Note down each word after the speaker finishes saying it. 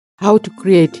how to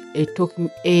create a talking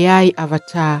AI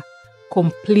avatar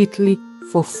completely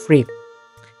for free.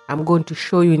 I'm going to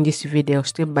show you in this video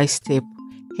step by step.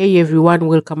 Hey everyone,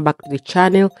 welcome back to the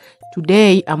channel.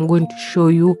 Today I'm going to show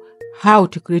you how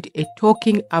to create a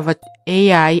talking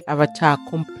AI avatar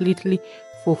completely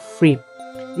for free.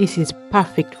 This is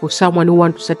perfect for someone who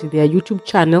wants to start their YouTube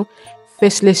channel,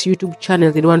 faceless YouTube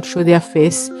channel. They don't want to show their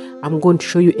face. I'm going to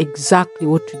show you exactly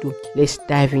what to do. Let's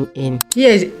dive in.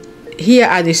 Here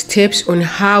are the steps on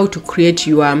how to create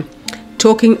your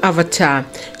talking avatar.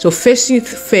 So first thing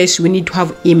first, we need to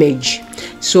have image.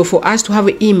 So for us to have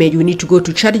an image, we need to go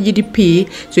to ChatGPT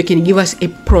so it can give us a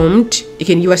prompt. It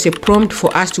can give us a prompt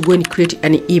for us to go and create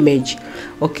an image.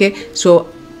 Okay, so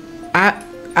I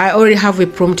already have a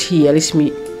prompt here. Let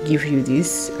me give you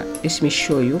this. Let me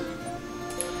show you.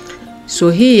 So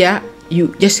here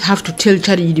you just have to tell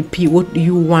ChatGPT what do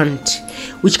you want,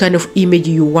 which kind of image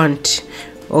you want.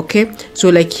 Okay, so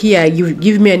like here,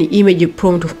 give me an image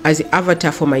prompt as an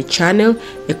avatar for my channel,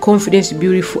 a confident,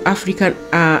 beautiful African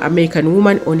American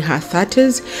woman on her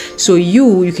 30s. So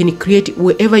you can create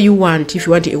whatever you want. If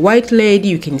you want a white lady,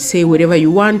 you can say whatever you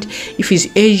want. If it's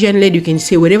Asian lady, you can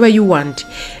say whatever you want.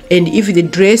 And if the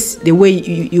dress, the way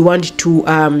you want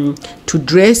to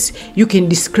dress, you can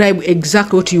describe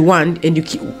exactly what you want. And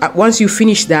once you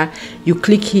finish that, you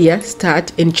click here,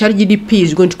 start, and ChatGPT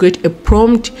is going to create a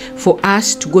prompt for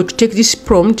us to go to take this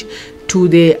prompt to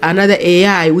another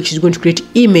AI, which is going to create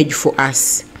image for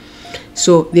us.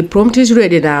 So the prompt is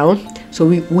ready now. So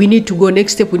we need to go,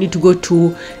 next step, we need to go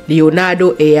to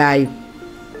Leonardo AI.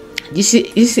 This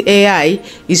AI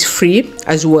is free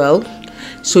as well.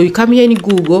 So you come here in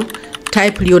Google,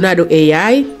 type Leonardo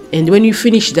AI, and when you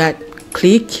finish that,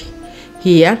 click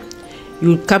here.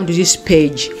 You'll come to this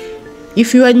page.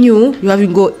 If you are new, you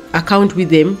haven't got account with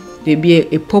them, there'll be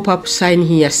a pop-up sign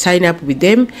here, sign up with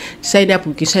them. Sign up,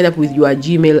 you can sign up with your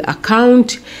Gmail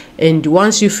account, and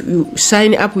once you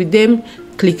sign up with them,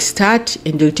 click start,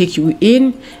 and they'll take you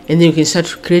in, and then you can start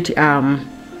to create an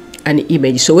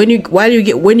image. So when you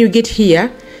get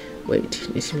here, wait,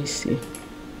 let me see.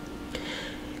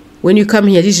 When you come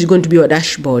here, this is going to be your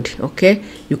dashboard. Okay,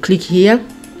 you click here,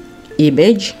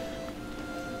 image.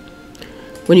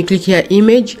 When you click here,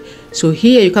 image, so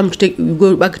here you you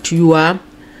go back to your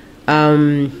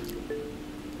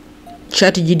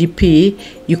ChatGPT.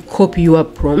 You copy your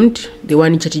prompt, the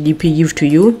one ChatGPT give to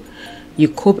you. You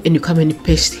copy and you come and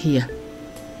paste here.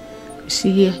 You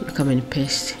see here, you come and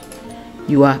paste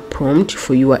your prompt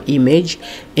for your image,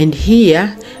 and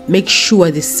here make sure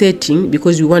the setting,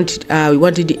 because we wanted a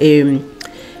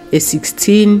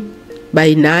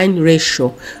 16:9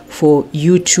 ratio for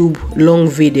YouTube long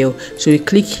video. So you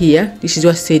click here, this is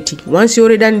your setting. Once you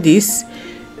already done this,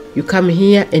 you come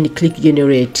here and click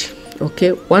generate.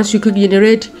 Okay, once you click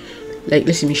generate, like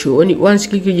let me show, once you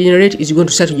click generate, it's going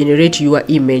to start to generate your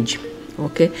image.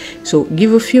 Okay, so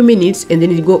give a few minutes, and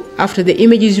then you go, after the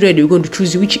image is ready, you're going to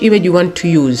choose which image you want to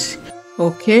use.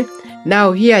 Okay,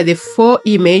 now here are the 4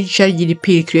 images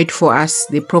ChatGPT create for us,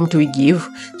 the prompt we give.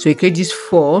 So you create these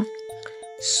 4.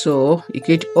 So you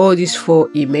create all these 4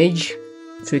 images,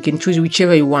 so you can choose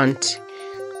whichever you want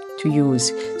to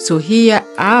use. So here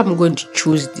I'm going to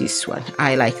choose this one.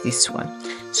 I like this one.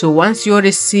 So once you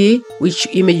already see which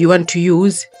image you want to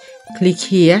use, click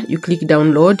here, you click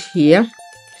download here.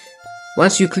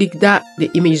 Once you click that,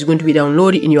 the image is going to be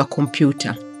downloaded in your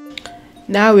computer.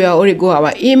 Now we are already got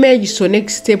our image. So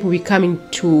next step, we coming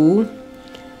to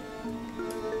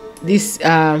this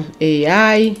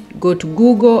AI. Go to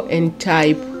Google and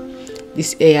type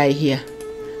this AI here,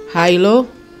 Hilo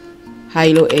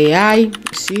AI.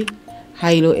 See,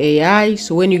 Hilo AI.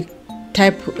 So when you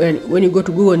type, when you go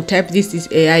to Google and type this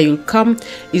AI will come.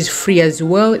 Is free as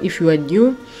well. If you are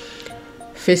new,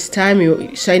 first time,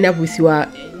 you sign up with your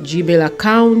Gmail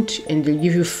account, and they'll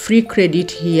give you free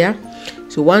credit here.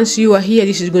 So once you are here,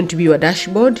 this is going to be your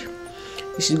dashboard.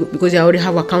 This is because I already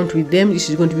have an account with them. This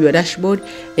is going to be your dashboard,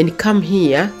 and come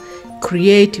here,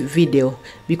 create video,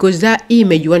 because that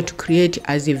image you want to create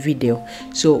as a video.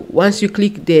 So once you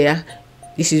click there,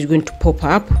 this is going to pop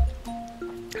up.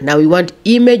 Now we want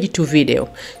image to video,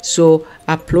 so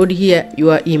upload here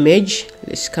your image.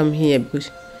 Let's come here, because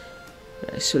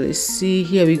so let's see,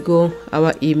 here we go,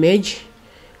 our image,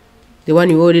 the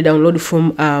one you already downloaded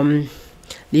from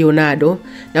Leonardo.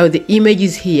 Now the image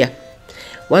is here.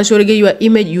 Once you already get your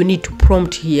image, you need to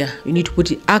prompt here. You need to put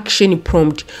the action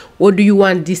prompt. What do you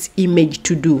want this image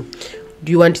to do?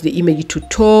 Do you want the image to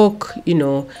talk,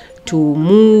 to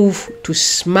move, to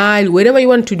smile, whatever you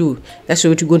want to do? That's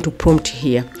what you're going to prompt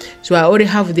here. So I already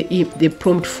have the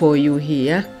prompt for you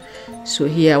here. So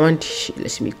here I want,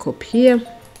 let me copy here.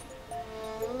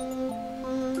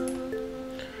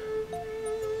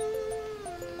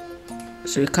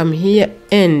 So you come here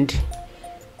and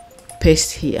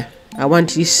paste here. I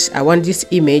want this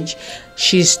image.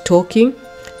 She's talking,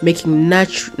 making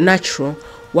natural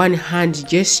one hand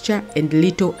gesture and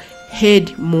little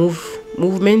head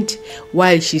movement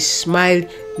while she smiled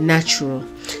natural.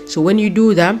 So when you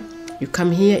do that, you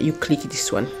come here, you click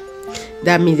this one.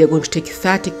 That means they're going to take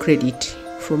 30 credit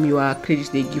from your credits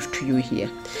they give to you here.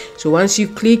 So once you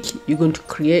click, you're going to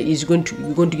create. It's going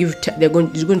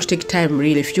to take time,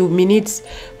 really, a few minutes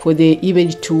for the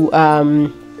image to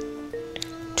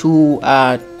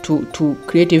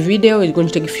create a video. It's going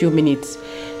to take a few minutes,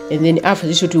 and then after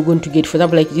this, what you're going to get, for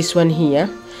example, like this one here.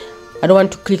 I don't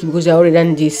want to click because I already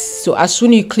done this. So as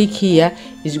soon as you click here,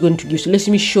 it's going to give. So let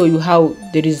me show you how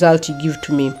the result you give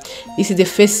to me. This is the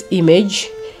first image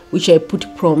which I put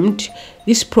prompt.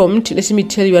 This prompt, let me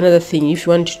tell you another thing. If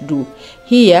you want to do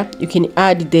here, you can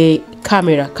add the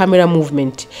camera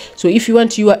movement. So if you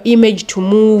want your image to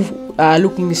move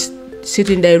looking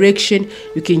certain direction,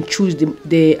 you can choose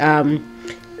the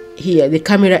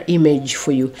camera image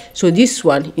for you. So this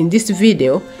one, in this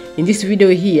video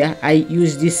here, I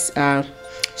use this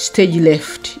stage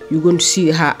left. You're going to see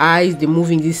her eyes, they're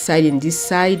moving this side and this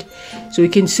side. So you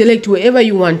can select wherever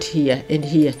you want here and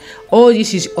here. All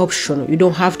this is optional, you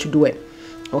don't have to do it.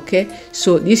 Okay,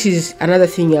 so this is another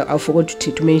thing I forgot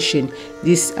to mention,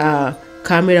 this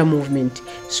camera movement.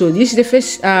 So this is the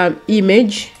first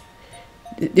image,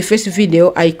 the first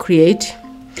video I create,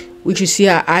 which you see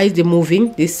her eyes, they're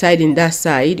moving this side and that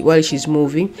side while she's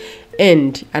moving.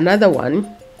 And another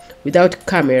one without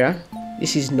camera.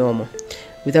 This is normal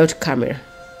without camera.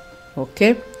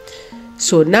 Okay,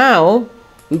 so now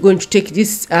we're going to take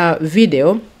this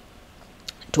video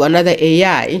to another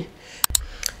AI.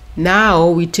 Now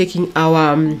we're taking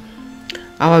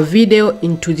our video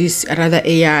into this another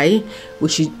AI,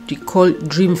 which is called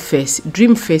Dreamface.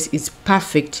 Dreamface is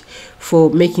perfect for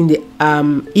making the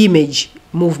image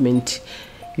movement.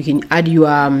 You can add your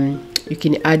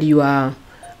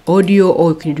audio,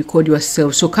 or you can record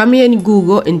yourself. So come here in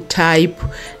Google and type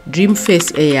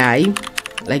Dreamface AI,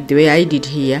 like the way I did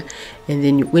here, and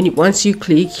then once you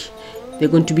click, they're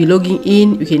going to be logging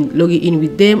in. You can log in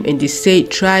with them, and they say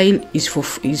trial is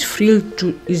free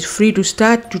to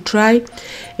start to try.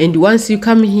 And once you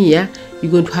come here,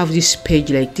 you're going to have this page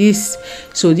like this.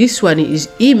 So this one is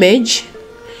image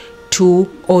to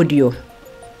audio,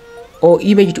 or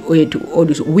image to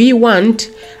audio. So we want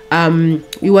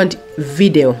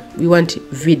video. We want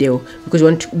video because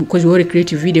we already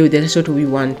create a video. That's what we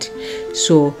want.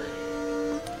 So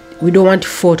we don't want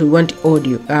photo. We want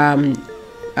audio.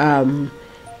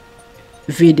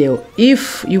 Video.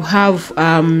 If you have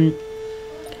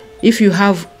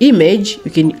image,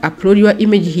 you can upload your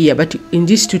image here, but in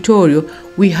this tutorial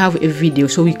we have a video,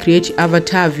 so we create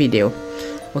avatar video.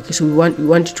 Okay, so we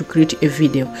want to create a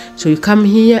video. So you come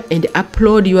here and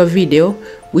upload your video,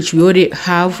 which we already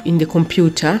have in the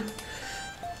computer.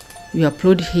 You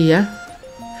upload here,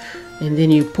 and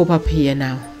then you pop up here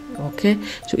now. Okay,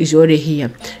 so it's already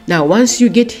here. Now once you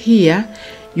get here,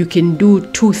 you can do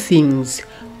two things.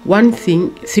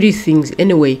 Three things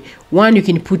anyway. One, you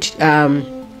can put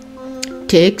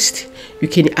text. You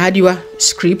can add your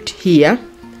script here.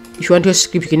 If you want your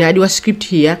script, you can add your script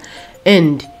here,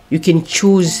 and you can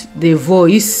choose the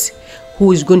voice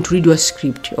who is going to read your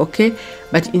script. Okay,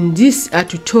 but in this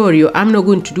tutorial, I'm not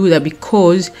going to do that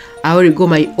because I already got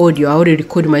my audio. I already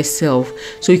record myself.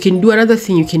 So you can do another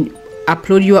thing. You can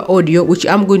upload your audio, which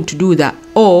I'm going to do that,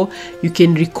 or you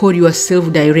can record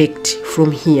yourself direct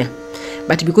from here.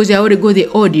 But because I already got the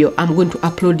audio, I'm going to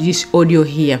upload this audio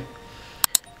here.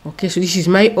 Okay, so this is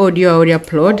my audio I already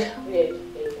upload.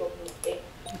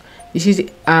 This is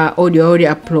audio I already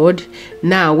upload.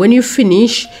 Now when you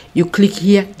finish, you click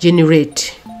here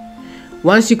generate.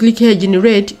 Once you click here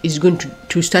generate, it's going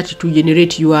to start to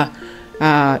generate your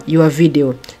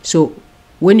video. So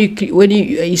when you click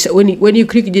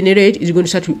generate, it's going to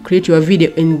start to create your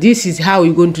video, and this is how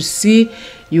you're going to see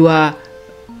your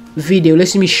video.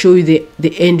 Let me show you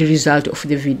the end result of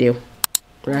the video.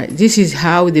 Right, this is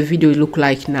how the video look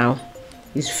like now.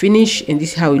 It's finished, and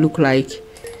this is how it look like.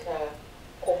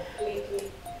 Completely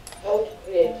how to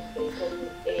create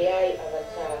AI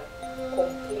avatar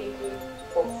completely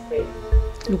for free.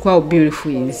 Look how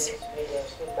beautiful it is.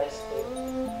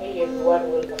 Hey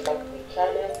everyone, welcome back to the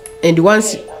channel. And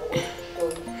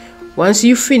once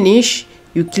you finish,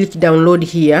 you click download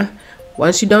here.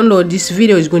 Once you download, this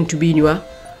video is going to be in your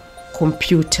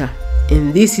computer,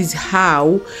 and this is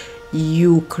how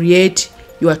you create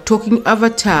your talking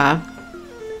avatar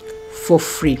for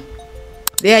free.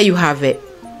 There you have it.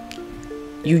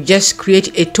 You just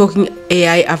create a talking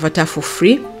AI avatar for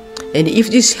free. And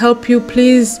if this helped you,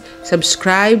 please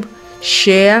subscribe,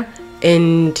 share,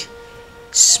 and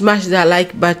smash that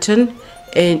like button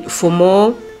and for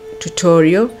more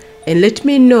tutorial. And let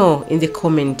me know in the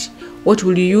comment, what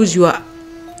will you use your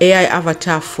AI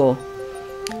avatar for?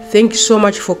 Thank you so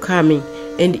much for coming.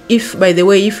 And if, by the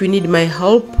way, if you need my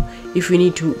help, if you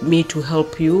need me to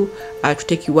help you, to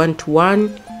take you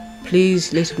one-to-one,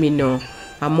 please let me know.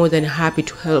 I'm more than happy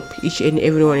to help each and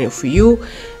every one of you.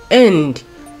 And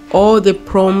all the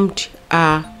prompts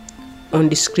are on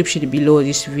description below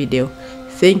this video.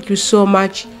 Thank you so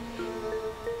much.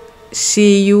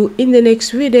 See you in the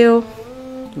next video.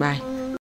 Bye.